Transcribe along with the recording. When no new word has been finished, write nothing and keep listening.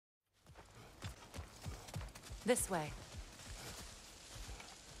This way.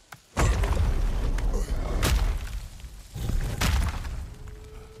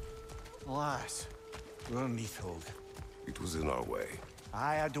 Alas, we're mythology. It was in our way.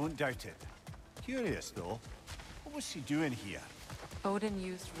 Aye, I don't doubt it. Curious, though. What was she doing here? Odin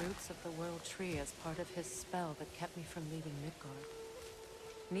used roots of the World Tree as part of his spell that kept me from leaving Midgard.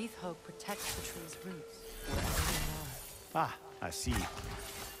 Nidhogg protects the tree's roots, wherever they are. Ah, I see.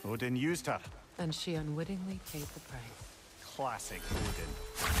 Odin used her. And she unwittingly paid the price. Classic Odin.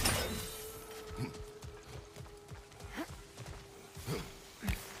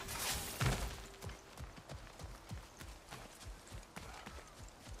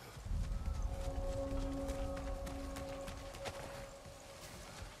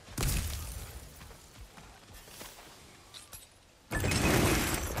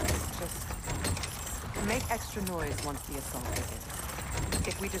 Make extra noise once the assault begins.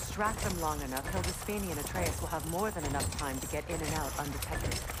 If we distract them long enough, Hildisfini and Atreus will have more than enough time to get in and out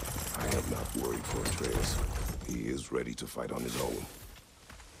undetected. I am not worried for Atreus. He is ready to fight on his own.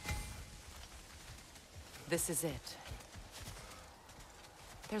 This is it.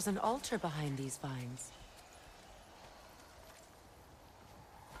 There's an altar behind these vines.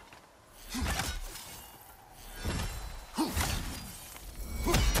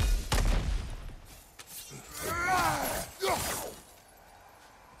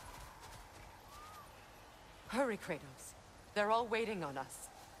 Hurry, Kratos. They're all waiting on us.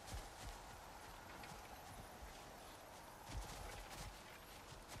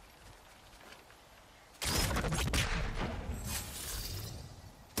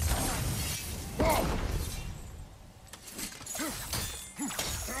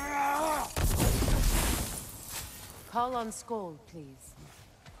 Call on Skoll, please.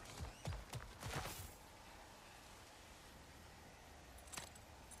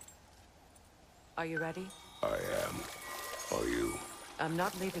 Are you ready? I am. Are you? I'm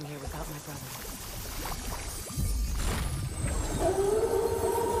not leaving here without my brother.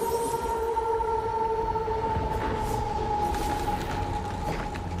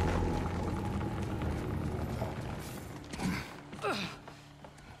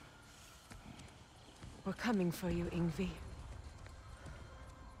 We're coming for you, Yngvi.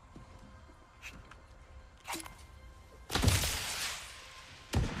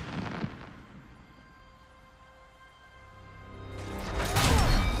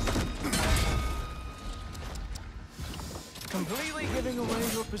 Completely giving away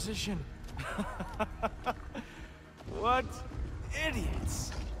your position. What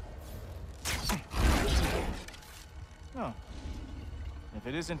idiots! Oh. If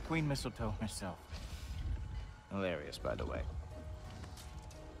it isn't Queen Mistletoe herself. Hilarious, by the way.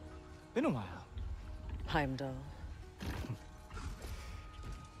 Been a while. Heimdall.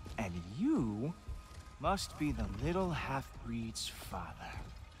 And you must be the little half-breed's father.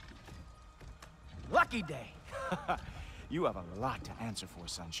 Lucky day! You have a lot to answer for,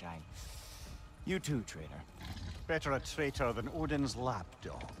 Sunshine. You too, traitor. Better a traitor than Odin's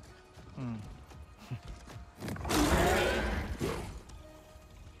lapdog. The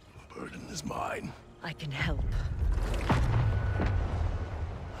burden is mine. I can help.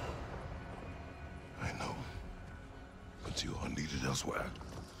 I know. But you are needed elsewhere.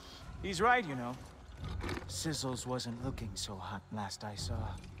 He's right, you know. Sizzles wasn't looking so hot last I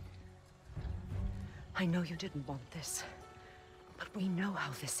saw. I know you didn't want this, but we know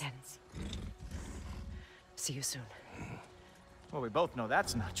how this ends. See you soon. Well, we both know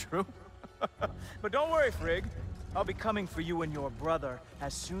that's not true. But don't worry, Frigg. I'll be coming for you and your brother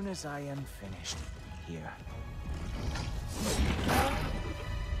as soon as I am finished here.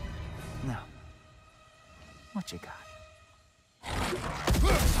 Now, what you got?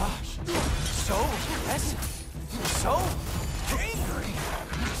 Gosh, so aggressive, so angry.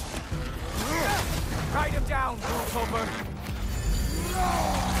 Write him down, Gultober.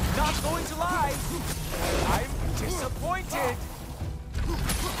 Not going to lie. I'm disappointed.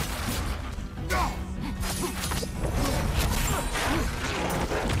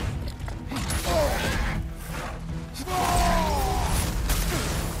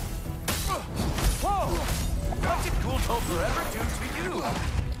 Whoa! What did Gultober ever do to you?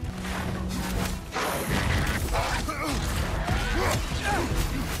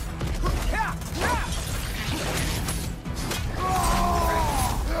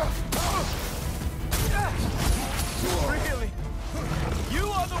 Really? You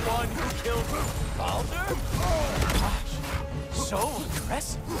are the one who killed Baldur? Gosh, so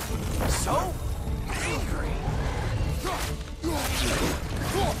aggressive, so angry.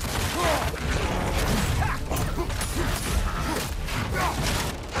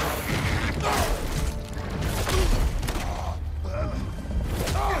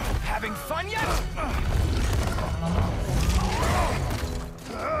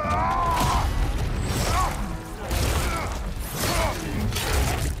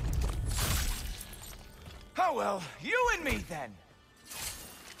 Oh, well, you and me then.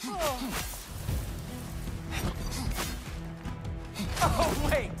 Oh,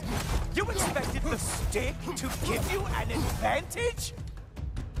 wait! You expected the stick to give you an advantage?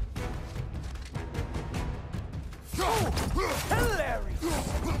 Oh, hilarious!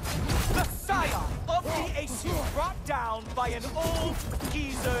 The scion of the Æsir brought down by an old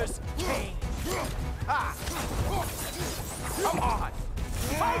geezer's cane. Ha! Come on!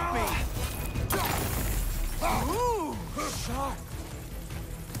 Fight me! Ooh, sharp!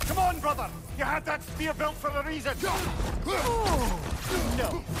 Come on, brother! You had that spear built for a reason! No!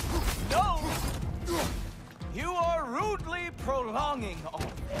 No! You are rudely prolonging all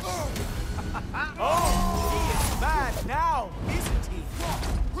this. Oh, he is mad now, isn't he?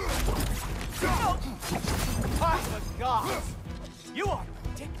 Oh, by the gods! You are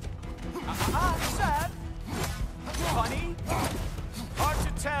predictable. Sad. Funny. Hard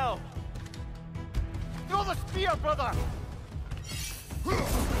to tell. Throw the spear, brother!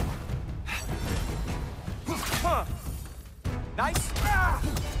 Huh. Nice. Ah!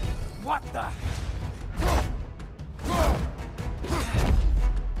 What the?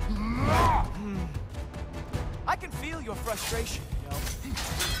 I can feel your frustration, you know.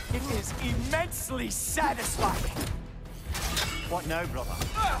 It is immensely satisfying. What now, brother?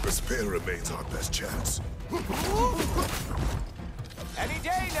 The spear remains our best chance. Any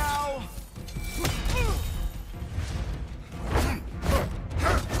day now.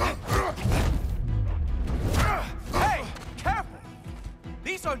 Hey, careful!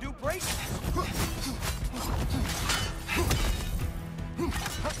 These are new bracelets.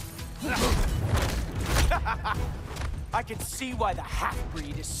 I can see why the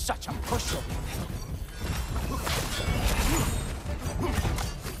half-breed is such a pushover.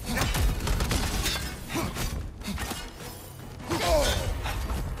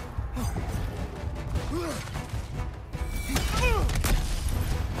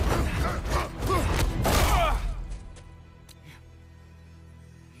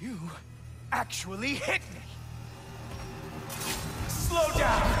 You actually hit me! Slow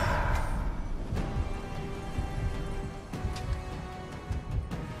down!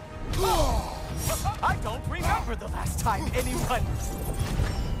 I don't remember the last time anyone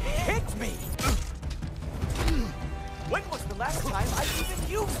hit me! When was the last time I even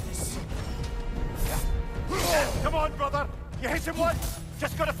used this? Come on, brother! You hit him once!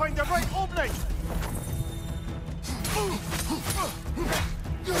 Just gotta find the right opening!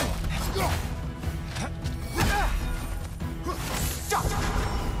 Stop!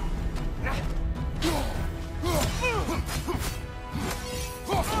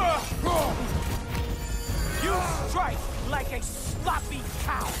 You strike like a sloppy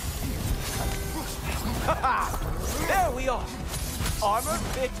cow! There we are! Armor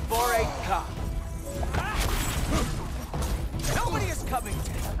fit for a cop. Nobody is coming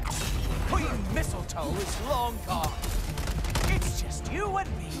to help. Queen Mistletoe is long gone. It's just you and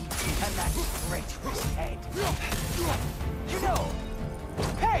me and that traitorous head. You know,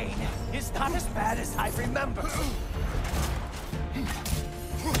 pain is not as bad as I remember.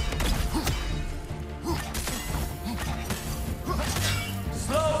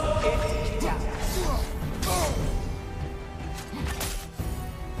 Slow it down.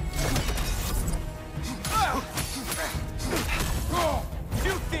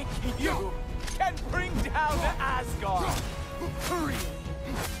 You think you can bring down Asgard? Really?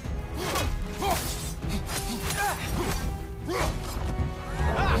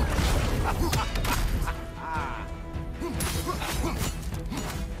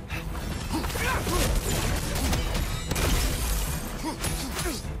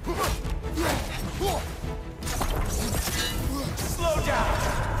 Slow down!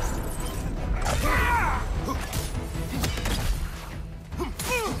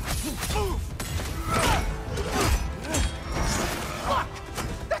 Fuck!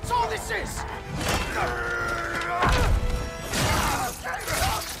 That's all this is!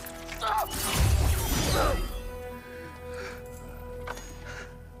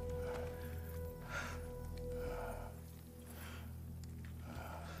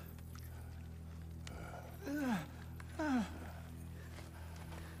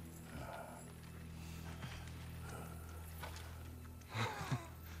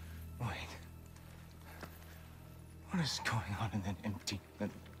 What is going on in that empty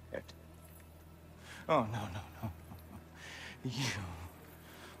little head? Oh, no. You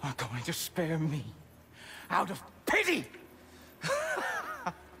are going to spare me out of pity!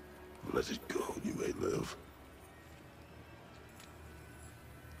 Let it go, you may live.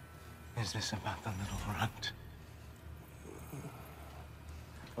 Is this about the little runt?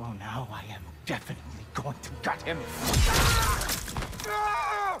 Oh, now I am definitely going to gut him.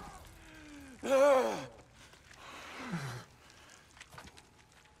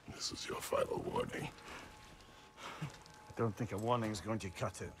 This is your final warning. I don't think a warning is going to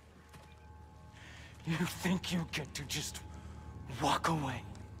cut it. You think you get to just walk away?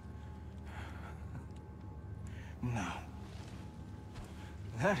 No.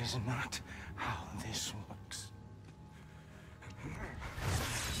 That is not how this works.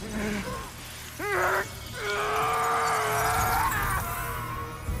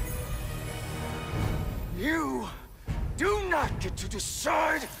 You do not get to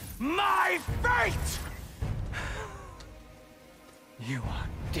decide my fate! You are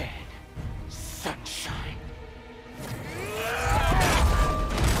dead, sunshine.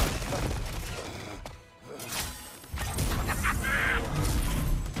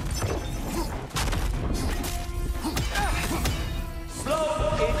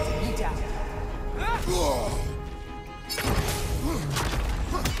 Slow it down.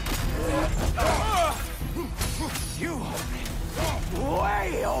 You are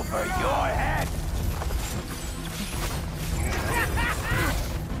way over your head.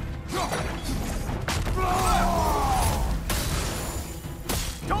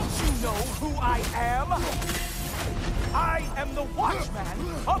 Don't you know who I am? I am the Watchman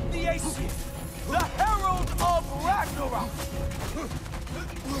of the Æsir, the Herald of Ragnarok.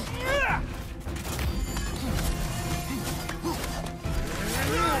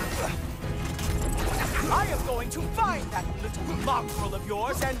 I am going to find that little mongrel of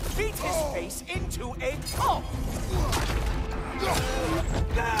yours and beat his face into a pulp.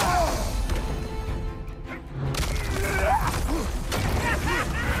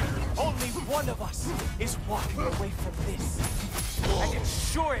 Only one of us is walking away from this. And it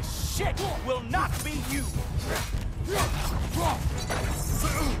sure as shit will not be you.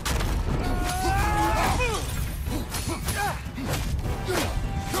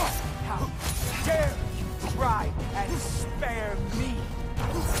 How dare you try and spare me?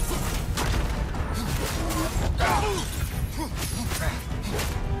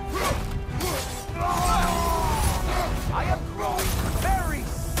 I am growing very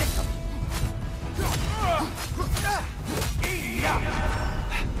sick of you.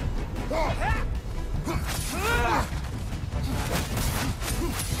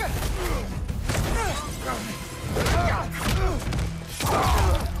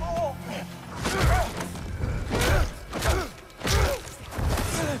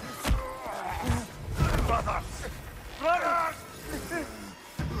 Brothers!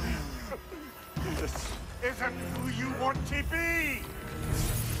 This isn't who you want to be!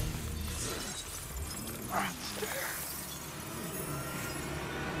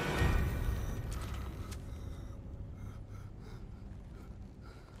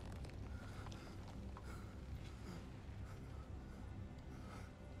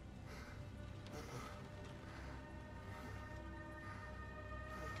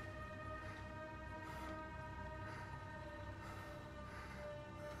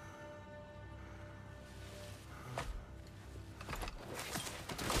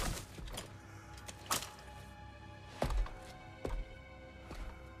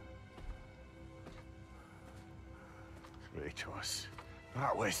 Kratos,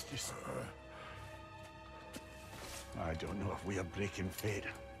 that was just... I don't know if we are breaking fate,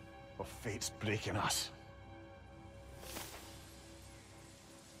 or fate's breaking us.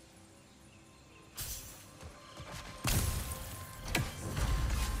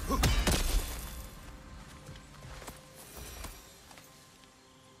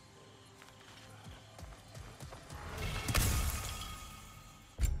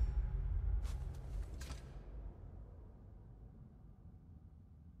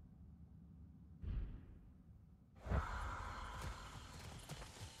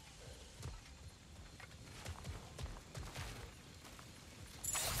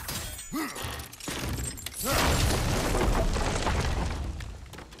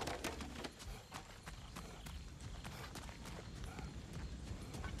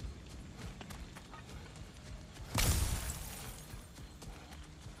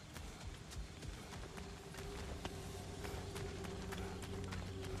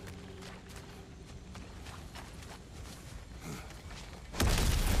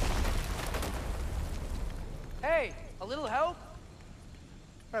 Hey, a little help?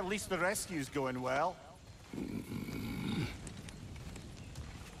 At least the rescue's going well.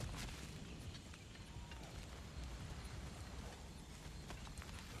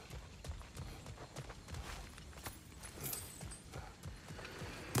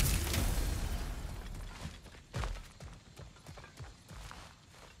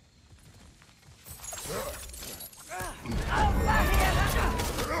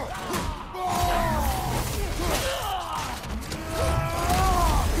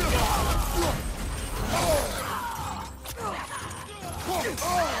 Yeah,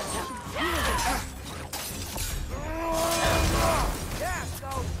 so,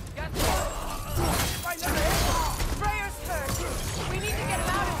 got right now. Freya's hurt! We need to get him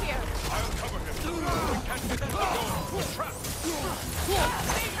out of here! I'll cover him. We can't get through the door. We're trapped.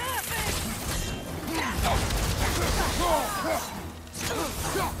 They have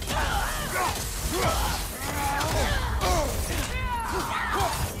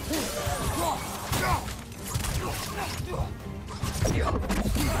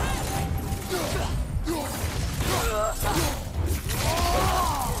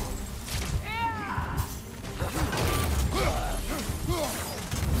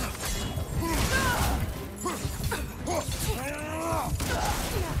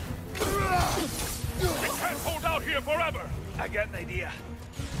We can't hold out here forever. I got an idea.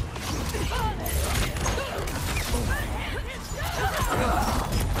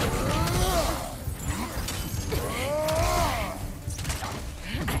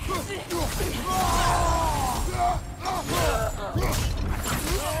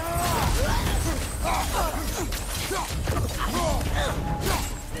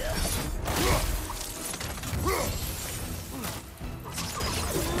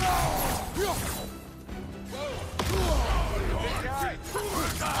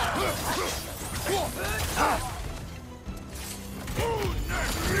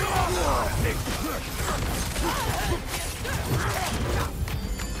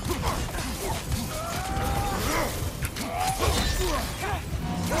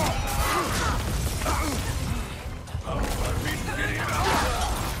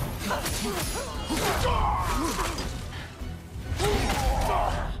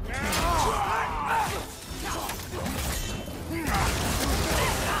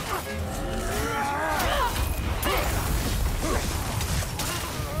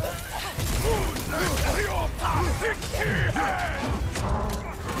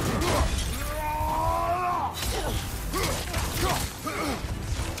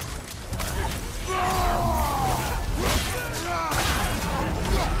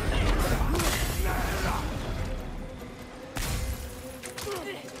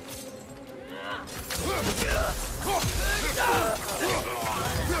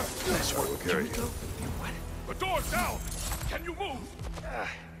 This one will carry you. The door's down. Can you move?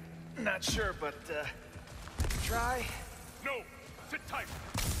 Not sure, but, try. No. Sit tight.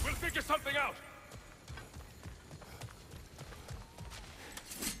 We'll figure something out.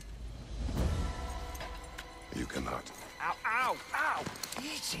 You cannot. Ow, ow, ow!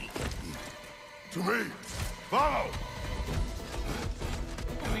 Easy. To me! Follow!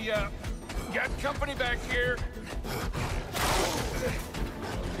 We, got company back here.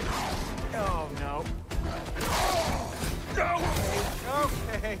 Oh, no. Go!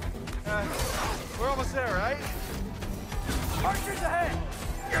 Okay. We're almost there, right? Archers ahead!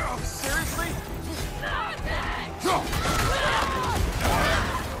 Oh, seriously?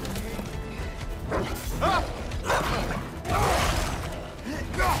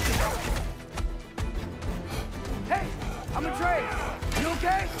 Hey, I'm Atreus. You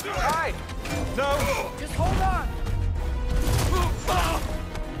okay? Hi. No. Just hold on.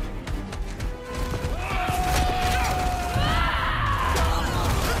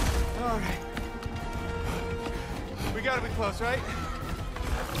 All right. We gotta be close, right?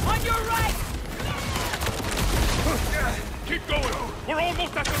 On your right! Keep going. We're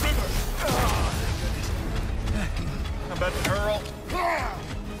almost at the river. How about the Earl?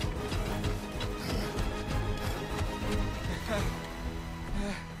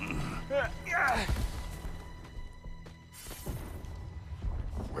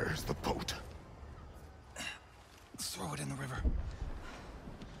 Where's the boat? Throw it in the river.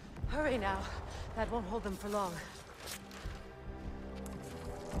 Hurry now. That won't hold them for long.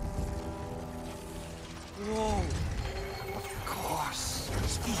 Whoa. Of course.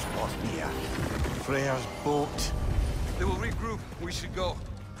 Here. Freya's boat. They will regroup. We should go.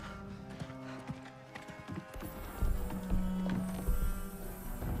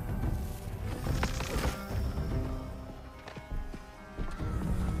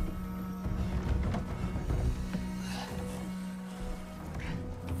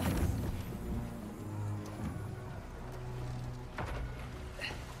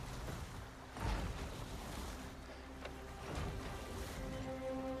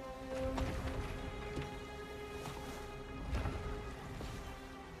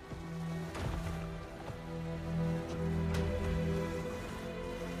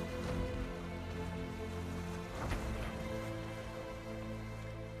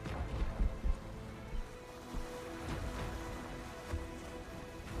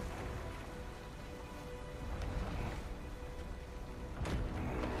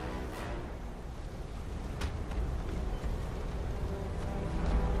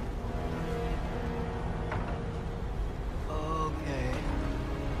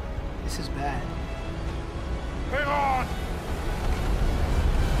 This is bad. Hang on!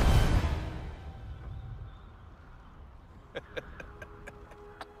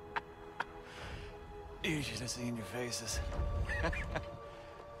 You should have seen your faces.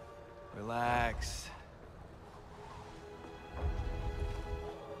 Relax.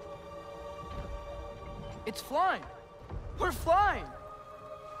 It's flying! We're flying!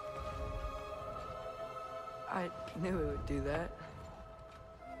 I knew it would do that.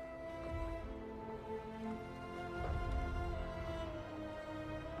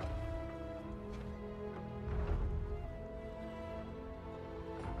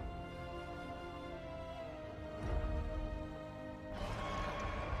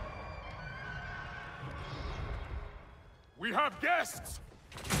 We have guests!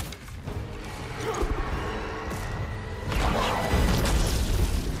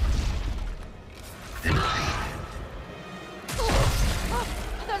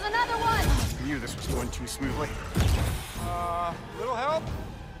 There's another one! I knew this was going too smoothly. Little help?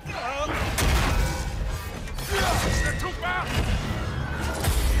 They're too fast!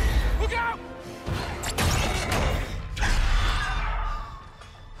 Look out!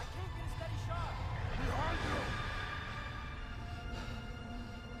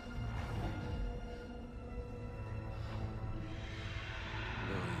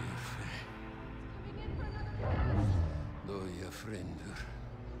 Frendur.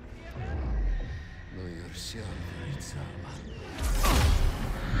 Nå gjør sjálfur it sama.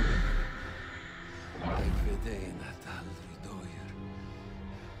 Jeg vet ein at aldri døyer.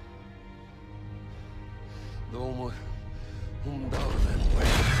 Dómur dagen.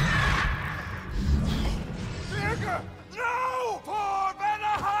 Birgir! No! For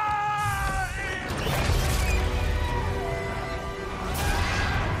Vanaheim!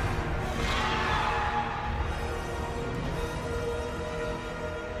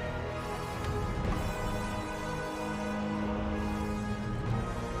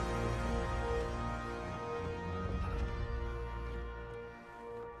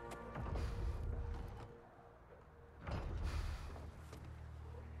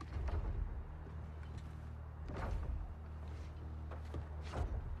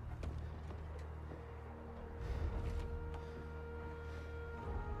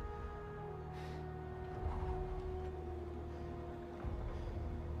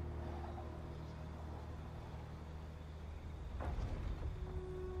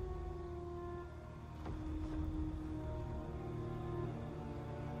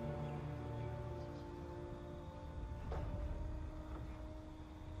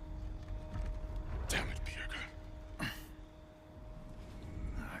 Damn it, Birgir. Ah,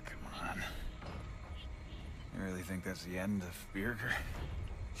 come on. You really think that's the end of Birgir?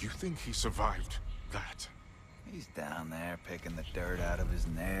 You think he survived that? He's down there picking the dirt out of his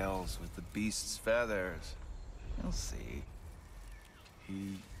nails with the beast's feathers. You'll see.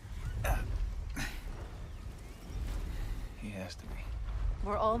 He has to be.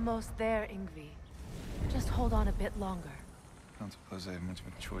 We're almost there, Yngvi. Just hold on a bit longer. I don't suppose I have much of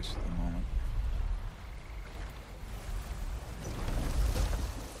a choice at the moment.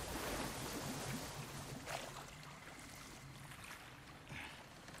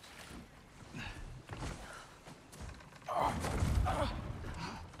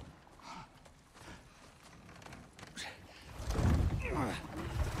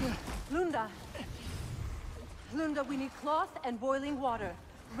 Lunda, we need cloth and boiling water.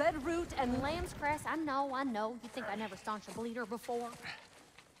 Red root and Lamb's grass, I know. You think I never staunched a bleeder before?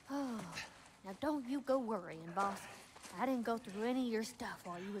 Oh, now don't you go worrying, boss. I didn't go through any of your stuff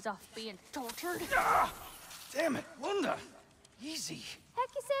while you was off being tortured. Ah! Damn it, Lunda! Easy.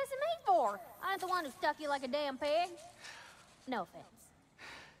 Heck you sassing me for? I ain't the one who stuck you like a damn pig. No offense.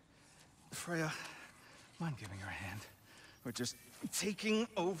 Freya, mind giving her a hand? We're just taking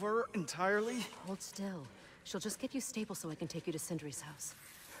over entirely? Hold still. She'll just get you stable so I can take you to Sindri's house.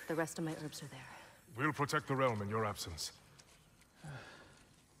 The rest of my herbs are there. We'll protect the realm in your absence.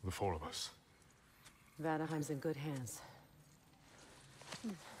 The four of us. Vanaheim's in good hands.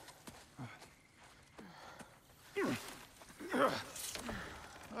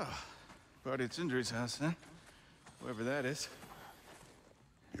 Party at Sindri's house, huh? Whoever that is.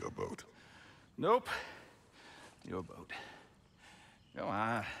 Your boat. Nope. Your boat. Come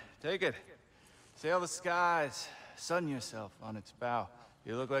on, take it. Sail the skies. Sun yourself on its bow.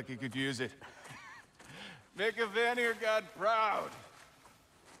 You look like you could use it. Make a Vanir god proud.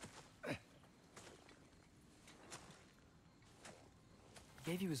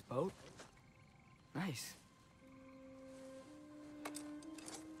 Gave you his boat? Nice.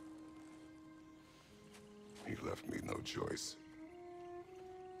 He left me no choice.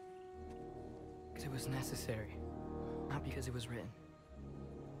 Because it was necessary, not because it was written.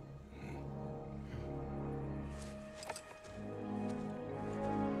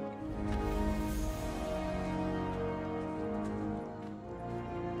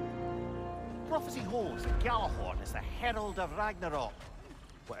 Prophecy holds that Galahorn is the herald of Ragnarok.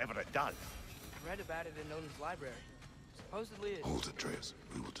 Whatever it does. I read about it in Odin's library. Supposedly it... Hold it, Atreus.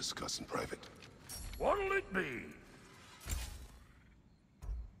 We will discuss in private. What'll it be?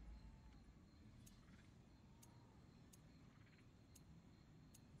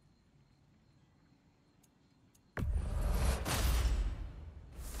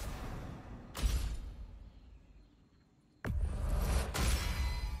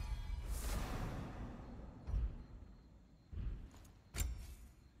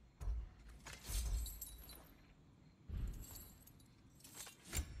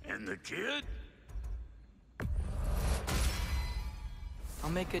 And the kid? I'll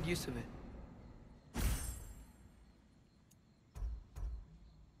make good use of it.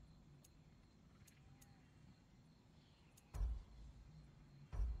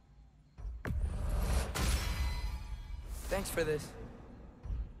 Thanks for this.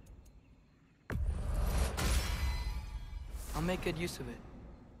 I'll make good use of it.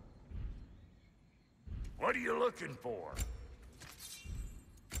 What are you looking for?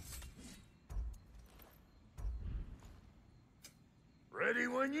 Ready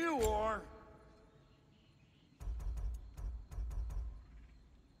when you are.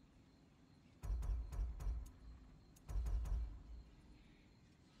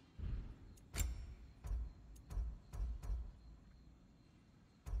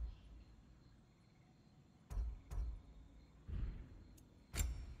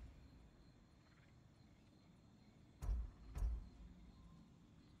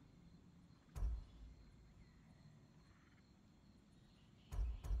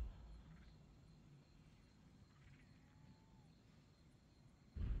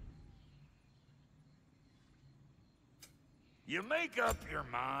 You make up your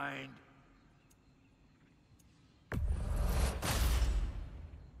mind.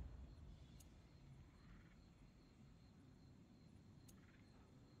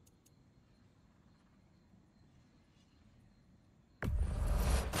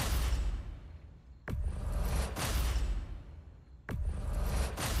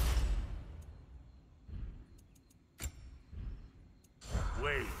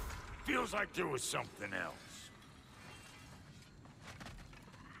 Wait, feels like there was something else.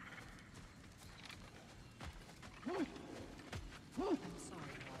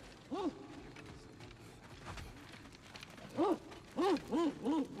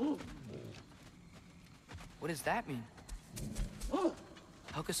 What does that mean?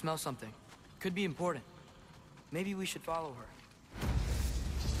 Helka smells something. Could be important. Maybe we should follow her.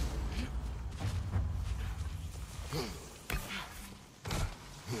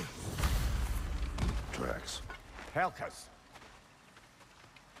 Tracks. Helka's.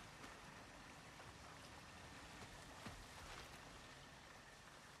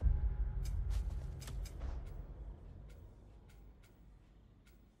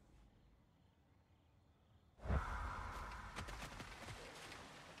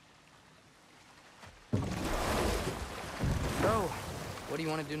 So, what do you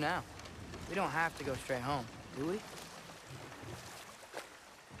want to do now? We don't have to go straight home, do we?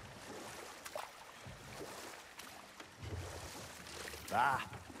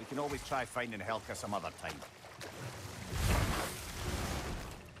 We can always try finding Helka some other time.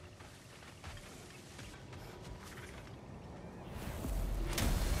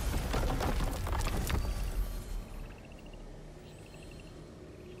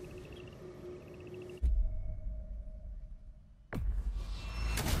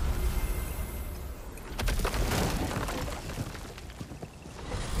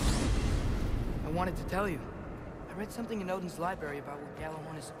 I wanted to tell you. I read something in Odin's library about what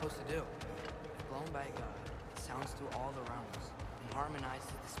Galahorn is supposed to do. If blown by a god, it sounds through all the realms and harmonizes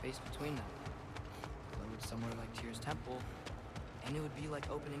the space between them. Blow it somewhere like Tyr's temple, and it would be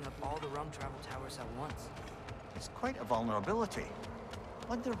like opening up all the realm travel towers at once. It's quite a vulnerability.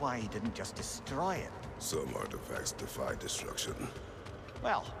 Wonder why he didn't just destroy it. Some artifacts defy destruction.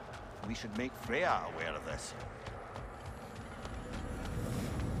 Well, we should make Freya aware of this.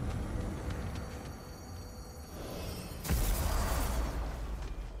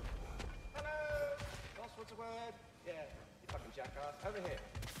 What's the word? Yeah, you fucking jackass. Over here.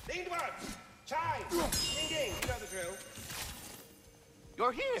 Leaned once! Chime! Ding ding! You know the drill.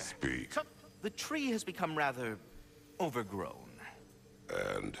 You're here. Speak. So, the tree has become rather overgrown.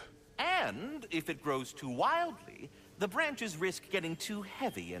 And And if it grows too wildly, the branches risk getting too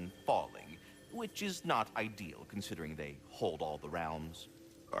heavy and falling. which is not ideal considering they hold all the realms.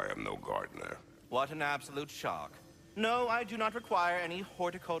 I am no gardener. What an absolute shock. No, I do not require any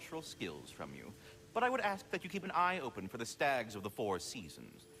horticultural skills from you, but I would ask that you keep an eye open for the stags of the four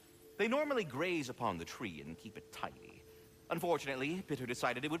seasons. They normally graze upon the tree and keep it tidy. Unfortunately, Bitter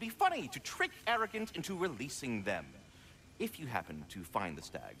decided it would be funny to trick Arrogant into releasing them. If you happen to find the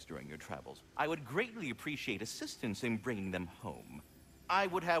stags during your travels, I would greatly appreciate assistance in bringing them home. I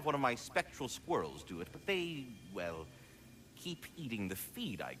would have one of my spectral squirrels do it, but they, well, keep eating the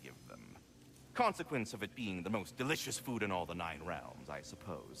feed I give them. Consequence of it being the most delicious food in all the 9 realms, I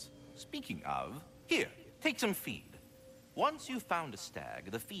suppose. Speaking of, here, take some feed. Once you've found a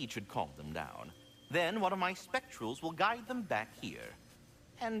stag, the feed should calm them down. Then one of my spectrals will guide them back here.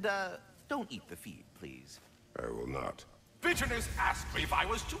 And, don't eat the feed, please. I will not. Bitterness asked me if I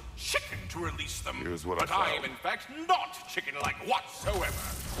was too chicken to release them. Here's what but I am, in fact, not chicken-like whatsoever.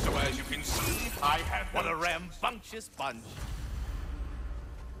 So as you can see, I have What a rambunctious bunch.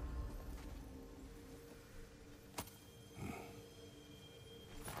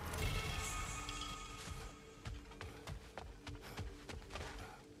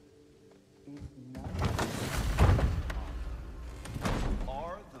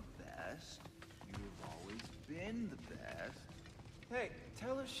 The best. Hey,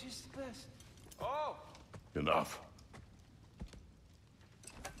 tell her she's the best. Oh! Enough.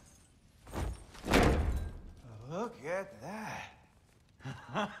 Look at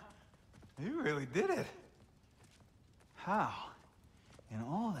that. You really did it. How, in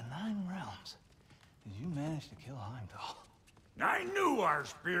all the 9 realms, did you manage to kill Heimdall? I knew our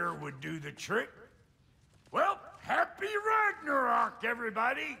spear would do the trick. Well, happy Ragnarok,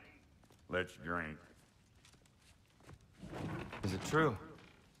 everybody! Let's drink. Is it true?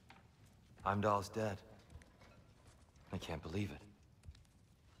 Heimdall's dead. I can't believe it.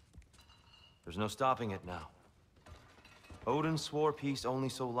 There's no stopping it now. Odin swore peace only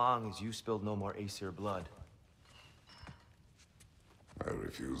so long as you spilled no more Æsir blood. I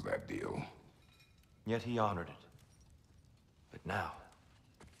refuse that deal. Yet he honored it. But now...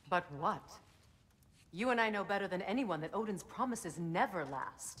 But what? You and I know better than anyone that Odin's promises never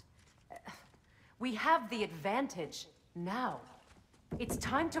last. We have the advantage now. It's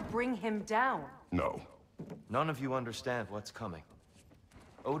time to bring him down. No. None of you understand what's coming.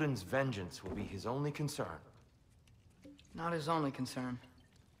 Odin's vengeance will be his only concern. Not his only concern.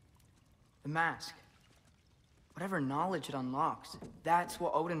 The mask. Whatever knowledge it unlocks, that's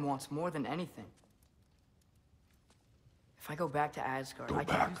what Odin wants more than anything. If I go back to Asgard, Go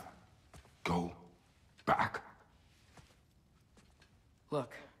back. Go back.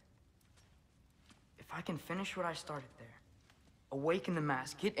 Look. If I can finish what I started there, awaken the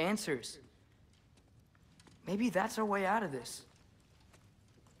mask, get answers, maybe that's our way out of this.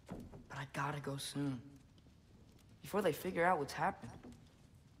 But I gotta go soon. Before they figure out what's happened.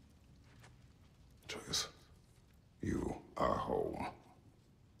 Atreus, you are home.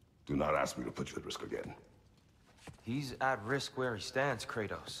 Do not ask me to put you at risk again. He's at risk where he stands,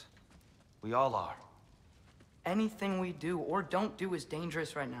 Kratos. We all are. Anything we do or don't do is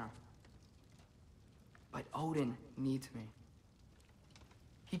dangerous right now. But Odin needs me.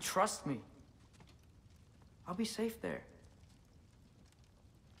 He trusts me. I'll be safe there.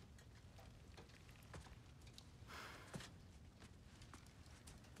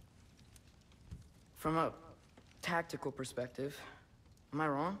 From a tactical perspective, am I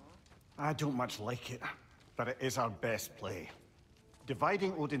wrong? I don't much like it, but it is our best play.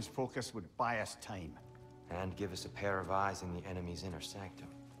 Dividing Odin's focus would buy us time. And give us a pair of eyes in the enemy's inner sanctum.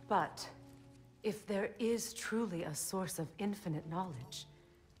 But if there is truly a source of infinite knowledge,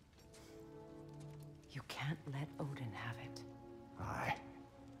 you can't let Odin have it. Aye.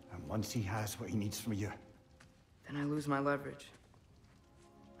 And once he has what he needs from you... Then I lose my leverage.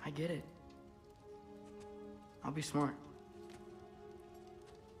 I get it. I'll be smart.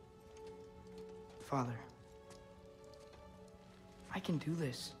 Father, I can do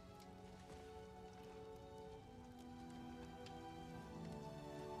this.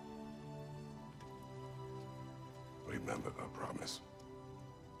 Remember our promise.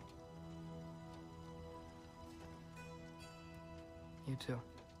 You too.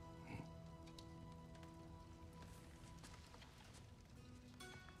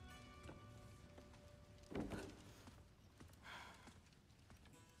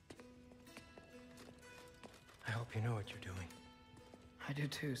 I hope you know what you're doing. I do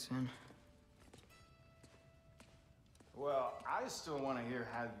too, Sin. Well, I still want to hear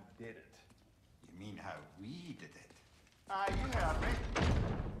how you did it. You mean how we did it? Ah, you heard me.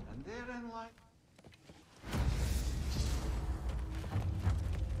 And therein lies...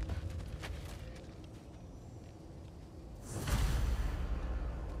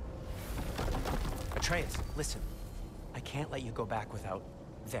 Atreus, listen. I can't let you go back without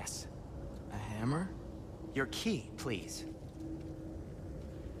this. A hammer? Your key, please.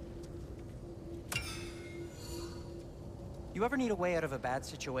 You ever need a way out of a bad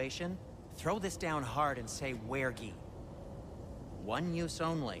situation? Throw this down hard and say wergi. One use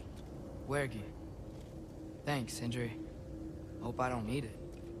only. Wergi. Thanks, Sindri. Hope I don't need it.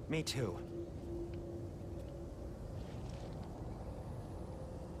 Me too.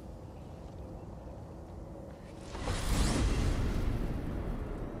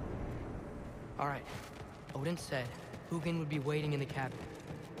 All right. Odin said Hugin would be waiting in the cabin.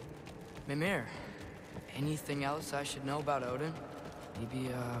 Mimir, anything else I should know about Odin? Maybe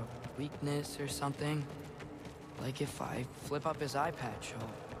a weakness or something? Like if I flip up his eye patch, he'll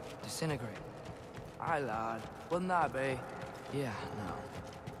disintegrate. Aye, lad. Wouldn't that be? Yeah, no.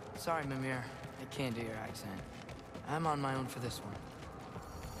 Sorry, Mimir. I can't do your accent. I'm on my own for this one.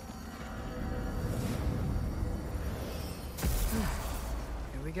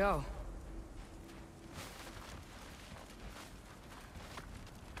 Here we go.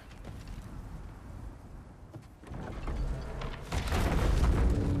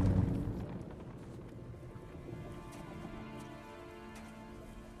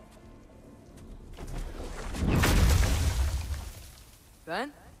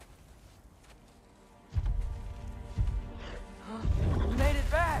 Ben? You made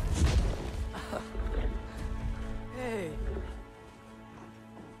it back! Hey.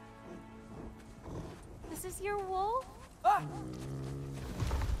 This is your wolf? Ah!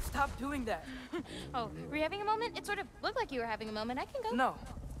 Stop doing that. Oh, were you having a moment? It sort of looked like you were having a moment. I can go. No.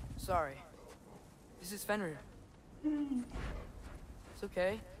 Sorry. This is Fenrir. It's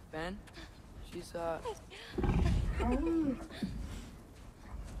okay, Ben. She's, So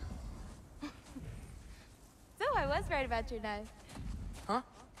I was right about your knife. Huh?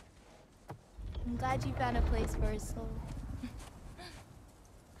 I'm glad you found a place for his soul.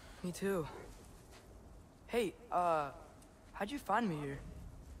 Me too. Hey, how'd you find me here?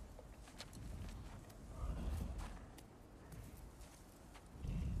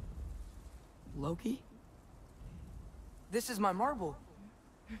 Loki? This is my marble.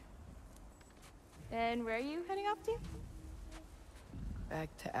 And where are you heading off to? Back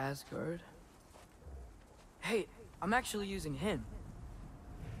to Asgard. Hey, I'm actually using him.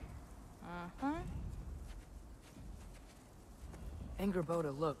 Uh-huh.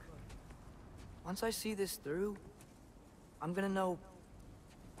 Angerboda, look. Once I see this through, I'm gonna know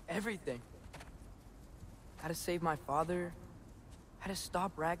everything. How to save my father, how to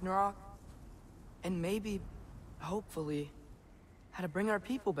stop Ragnarok, and maybe, hopefully, how to bring our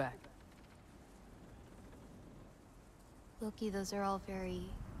people back. Loki, those are all very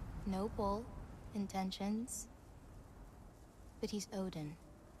noble intentions. But he's Odin.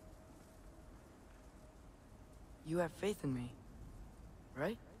 You have faith in me,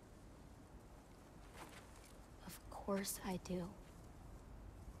 right? Of course I do.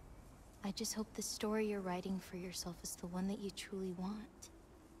 I just hope the story you're writing for yourself is the one that you truly want.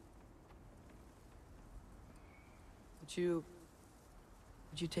 Would you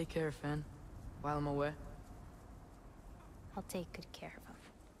take care of Fen while I'm away? I'll take good care of him.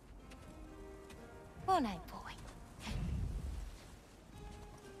 Won't I, boy?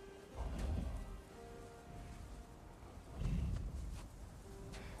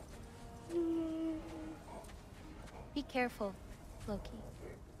 Be careful, Loki.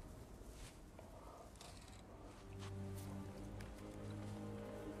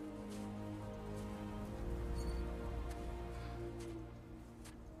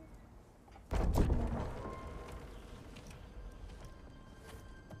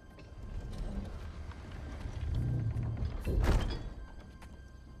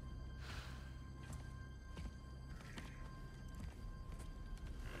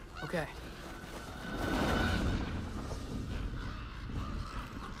 Okay.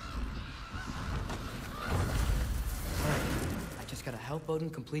 I just gotta help Odin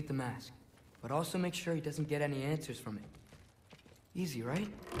complete the mask, but also make sure he doesn't get any answers from it. Easy, right?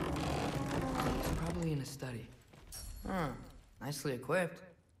 He's probably in a study. Huh. Nicely equipped.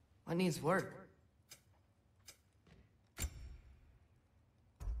 What needs work?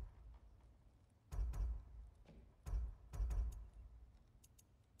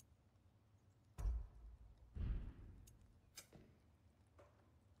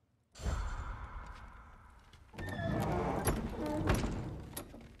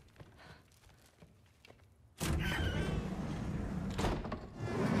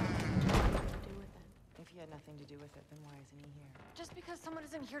 Nothing to do with it, then why isn't he here? Just because someone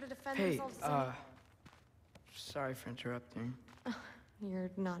isn't here to defend Hey, themselves. sorry for interrupting. You're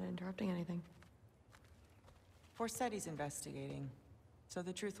not interrupting anything. Forseti's investigating, so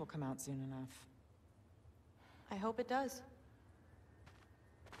the truth will come out soon enough. I hope it does.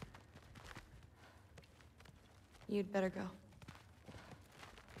 You'd better go.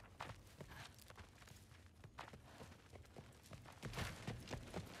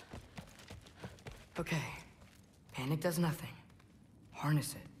 Okay. Panic does nothing.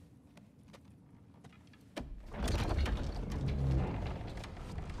 Harness it.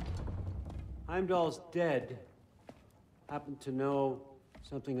 Heimdall's dead. Happen to know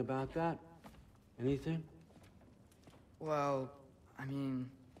something about that? Anything? Well, I mean...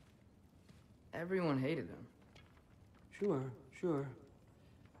 everyone hated him. Sure.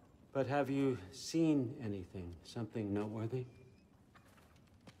 But have you seen anything? Something noteworthy?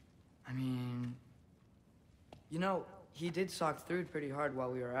 I mean... You know, he did sock through pretty hard while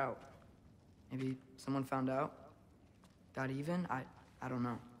we were out. Maybe someone found out? Got even? I don't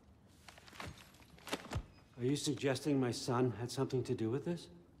know. Are you suggesting my son had something to do with this?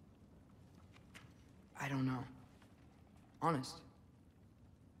 I don't know. Honest.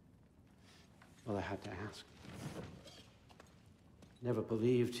 Well, I had to ask. Never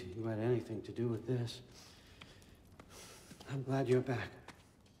believed you had anything to do with this. I'm glad you're back.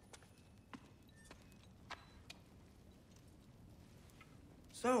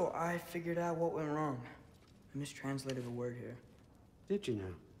 So, I figured out what went wrong. I mistranslated a word here. Did you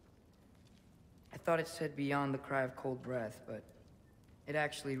now? I thought it said beyond the cry of cold breath, but it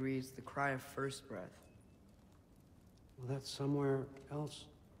actually reads the cry of first breath. Well, that's somewhere else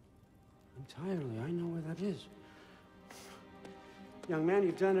entirely. I know where that is. Young man,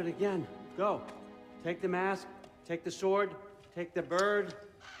 you've done it again. Go. Take the mask, take the sword, take the bird.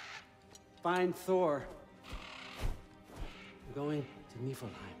 Find Thor. I'm going to Niflheim.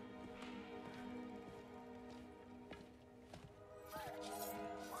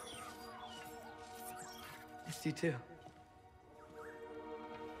 Missed you too.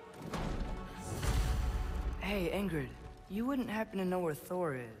 Hey, Ingrid, you wouldn't happen to know where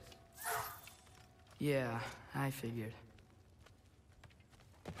Thor is? Yeah, I figured.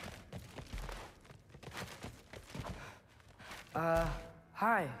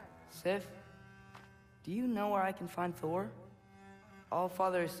 Hi, Sif. Do you know where I can find Thor?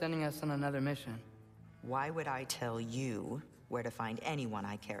 Allfather is sending us on another mission. Why would I tell you where to find anyone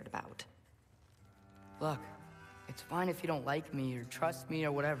I cared about? Look, it's fine if you don't like me or trust me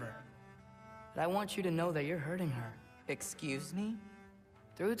or whatever. But I want you to know that you're hurting her. Excuse me?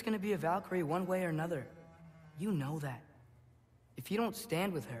 Thrud's gonna be a Valkyrie one way or another. You know that. If you don't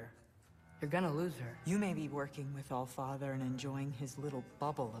stand with her, you're gonna lose her. You may be working with Allfather and enjoying his little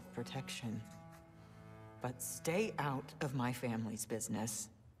bubble of protection. But stay out of my family's business.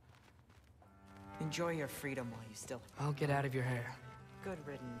 Enjoy your freedom while you still... I'll get out of your hair. Good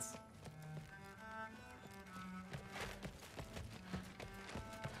riddance.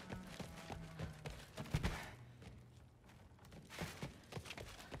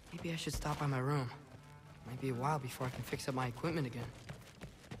 Maybe I should stop by my room. Might be a while before I can fix up my equipment again.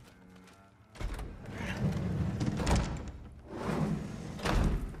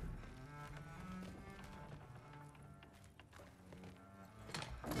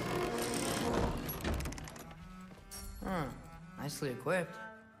 Nicely equipped.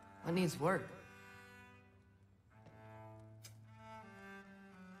 What needs work?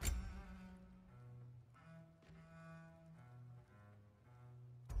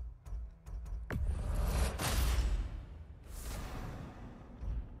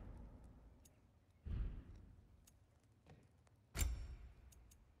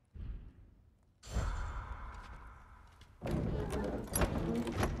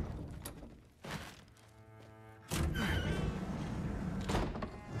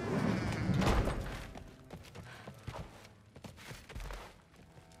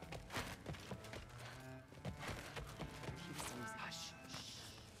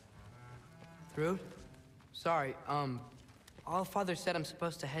 Thrud? Sorry, Allfather said I'm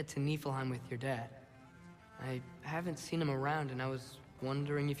supposed to head to Niflheim with your dad. I haven't seen him around, and I was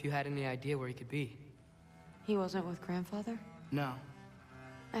wondering if you had any idea where he could be. He wasn't with Grandfather? No.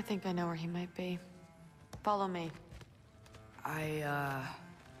 I think I know where he might be. Follow me. I,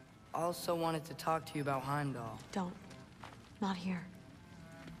 also wanted to talk to you about Heimdall. Don't. Not here.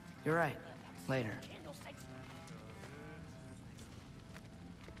 You're right. Later.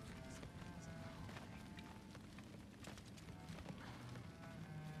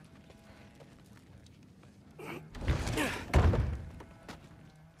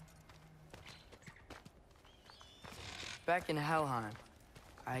 Back in Helheim,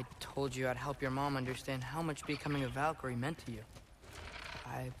 I told you I'd help your mom understand how much becoming a Valkyrie meant to you.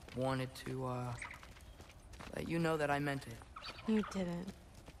 I wanted to, let you know that I meant it. You didn't.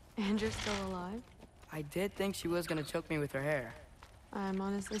 And you're still alive? I did think she was gonna choke me with her hair. I'm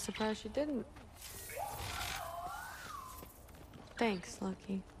honestly surprised she didn't. Thanks,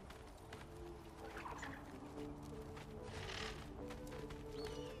 Loki.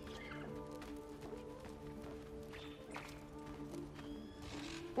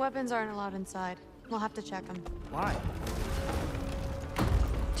 Weapons aren't allowed inside. We'll have to check them. Why?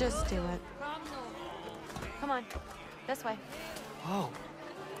 Just do it. Come on. This way. Whoa.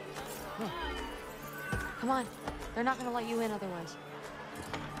 Come on. They're not gonna let you in otherwise.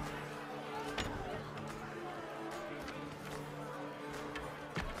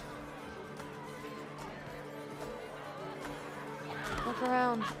 Look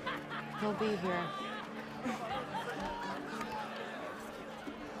around. He'll be here.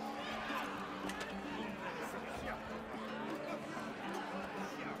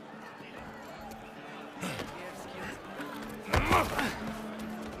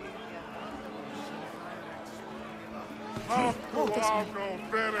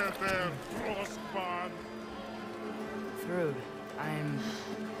 Thrud, I'm...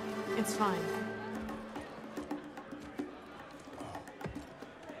 It's fine.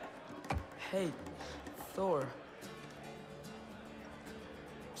 Hey, Thor.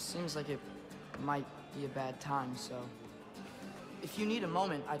 Seems like it might be a bad time, so... If you need a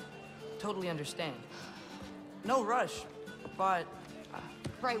moment, I totally understand. No rush, but...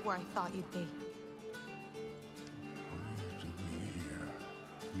 Right where I thought you'd be.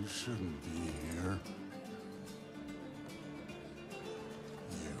 You shouldn't be here.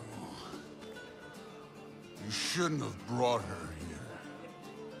 You shouldn't have brought her here.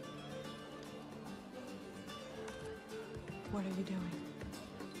 What are you doing?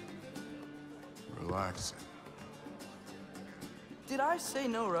 Relaxing. Did I say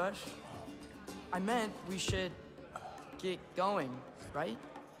no rush? I meant we should get going, right?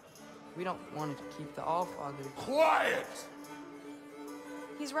 We don't want to keep the Allfather... Quiet!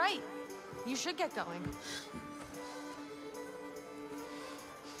 He's right. You should get going.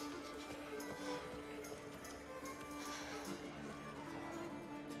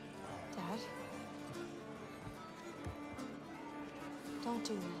 Dad? Don't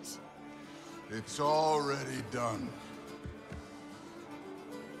do this. It's already done.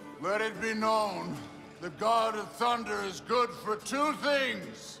 Let it be known, the God of Thunder is good for two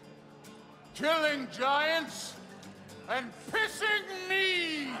things. Killing giants and pissing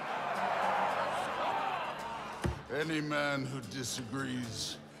me! Any man who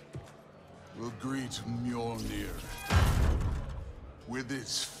disagrees will greet Mjolnir with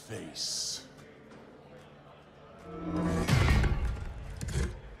its face.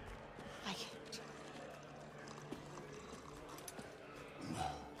 I can't.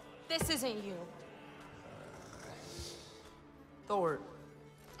 This isn't you. Thor...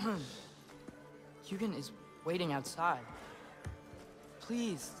 Hugin is waiting outside.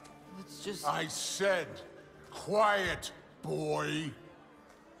 Please, let's just... I said, quiet, boy.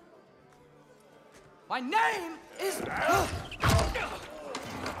 My name is...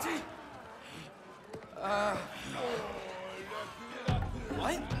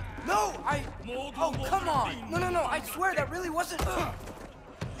 What? No, I... Oh, come on. No, I swear that really wasn't...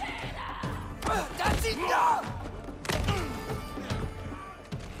 That's enough!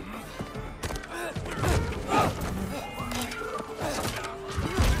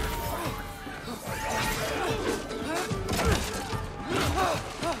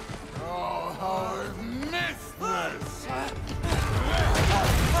 Oh, how I've missed this!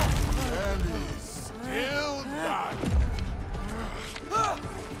 And he's still got it.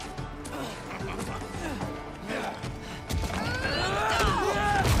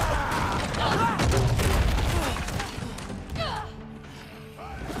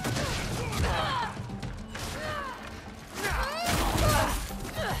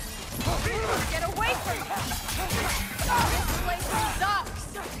 Get away from me! This place sucks!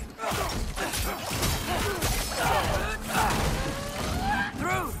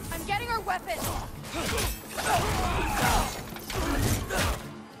 Through! I'm getting her weapon!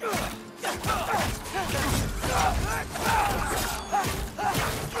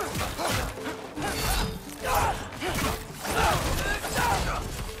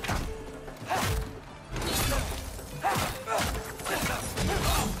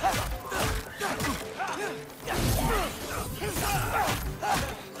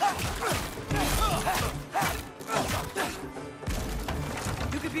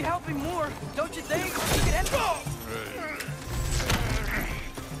 You could be helping more, don't you think? You could end...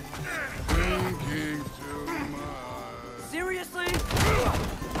 Thinking too much. Seriously?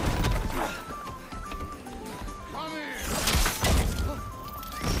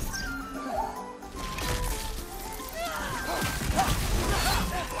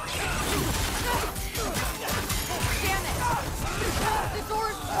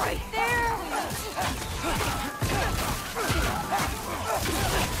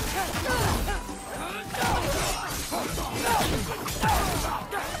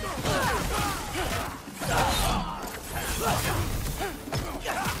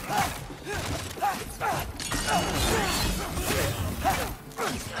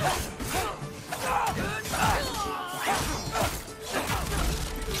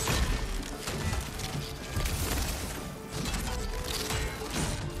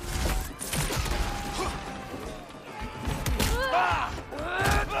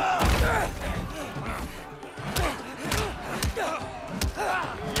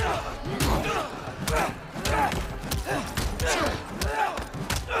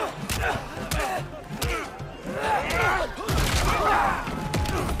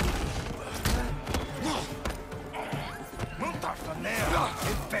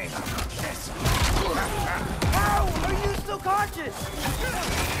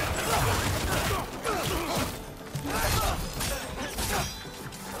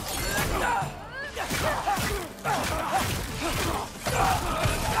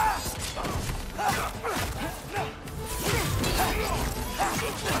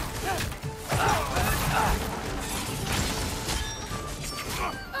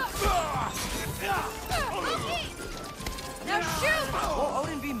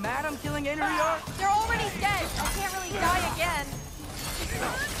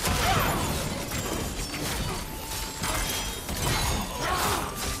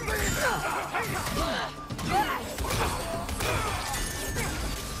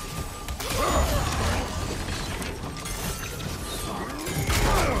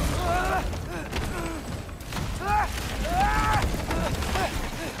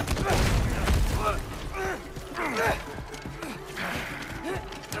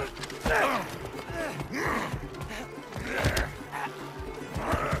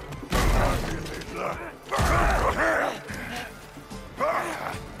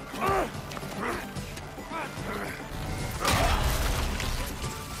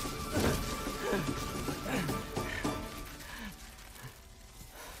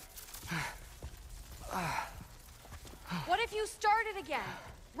 What if you start it again?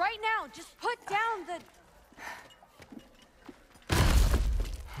 Right now, just put down the...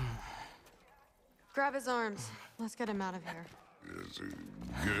 Grab his arms. Let's get him out of here. It's a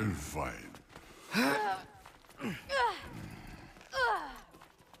good fight.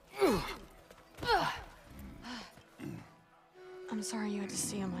 I'm sorry you had to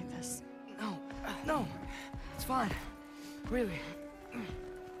see him like this. No, it's fine. Really.